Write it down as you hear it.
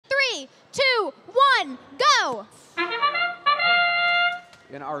2, 1, go!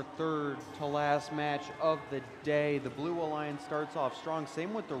 In our third to last match of the day, the Blue Alliance starts off strong.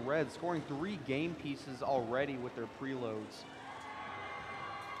 Same with the Red, scoring 3 game pieces already with their preloads.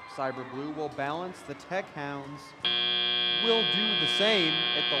 Cyber Blue will balance. The Tech Hounds will do the same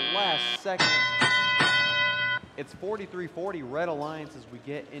at the last second. It's 43-40 Red Alliance as we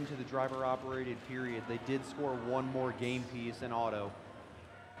get into the driver-operated period. They did score 1 more game piece in auto.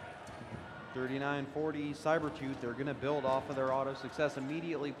 39-40 Cybertooth, they're going to build off of their auto success,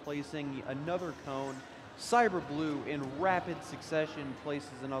 immediately placing another cone. Cyber Blue, in rapid succession,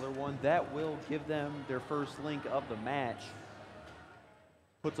 places another one. That will give them their first link of the match.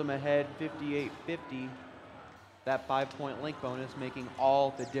 Puts them ahead 58-50. That 5-point link bonus making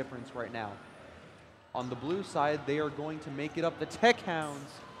all the difference right now. On the blue side, they are going to make it up. The Tech Hounds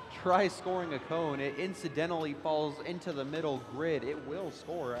try scoring a cone. It incidentally falls into the middle grid. It will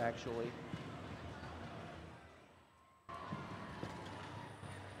score, actually.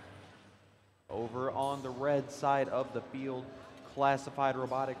 Over on the red side of the field, Classified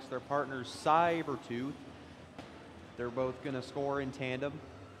Robotics, their partners Cybertooth. They're both going to score in tandem.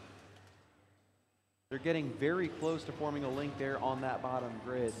 They're getting very close to forming a link there on that bottom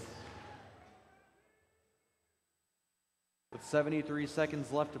grid. With 73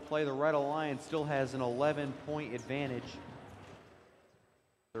 seconds left to play, the Red Alliance still has an 11-point advantage.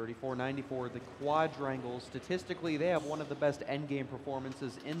 34-94, the Quadrangle. Statistically, they have one of the best endgame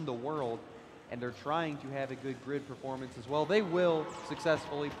performances in the world, and they're trying to have a good grid performance as well. They will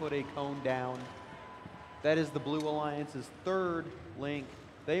successfully put a cone down. That is the Blue Alliance's third link.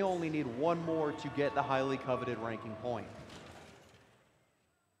 They only need 1 more to get the highly coveted ranking point.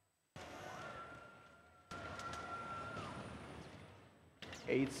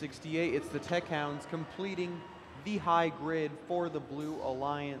 .868, it's the Tech Hounds completing the high grid for the Blue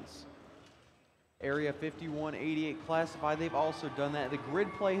Alliance. Area 5188 Classified, they've also done that. The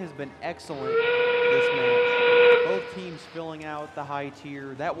grid play has been excellent this match. Both teams filling out the high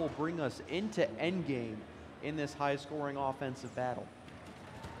tier. That will bring us into endgame in this high-scoring offensive battle.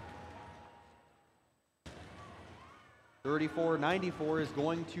 34-94 is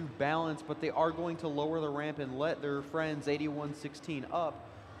going to balance, but they are going to lower the ramp and let their friends 81-16 up.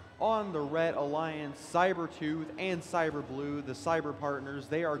 On the Red Alliance, Cybertooth and Cyber Blue, the Cyber partners,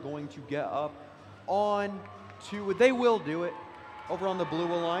 they are going to get up on to, they will do it. Over on the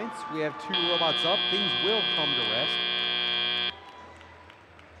Blue Alliance, we have 2 robots up. Things will come to rest.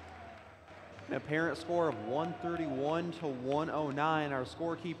 An apparent score of 131 to 109. Our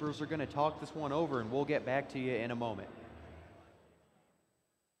scorekeepers are going to talk this one over, and we'll get back to you in a moment.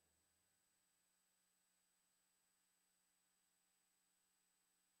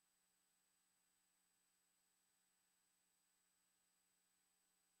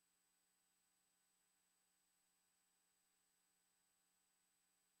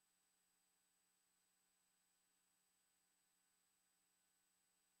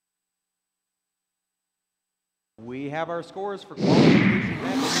 We have our scores for qualification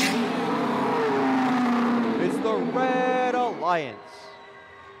next. It's the Red Alliance.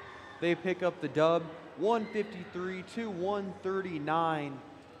 They pick up the dub, 153 to 139,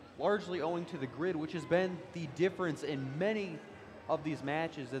 largely owing to the grid, which has been the difference in many of these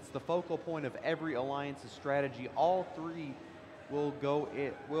matches. It's the focal point of every alliance's strategy. All 3 will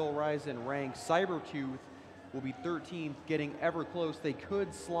rise in rank. Cybertooth will be 13th, getting ever close. They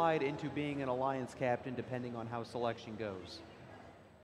could slide into being an alliance captain depending on how selection goes.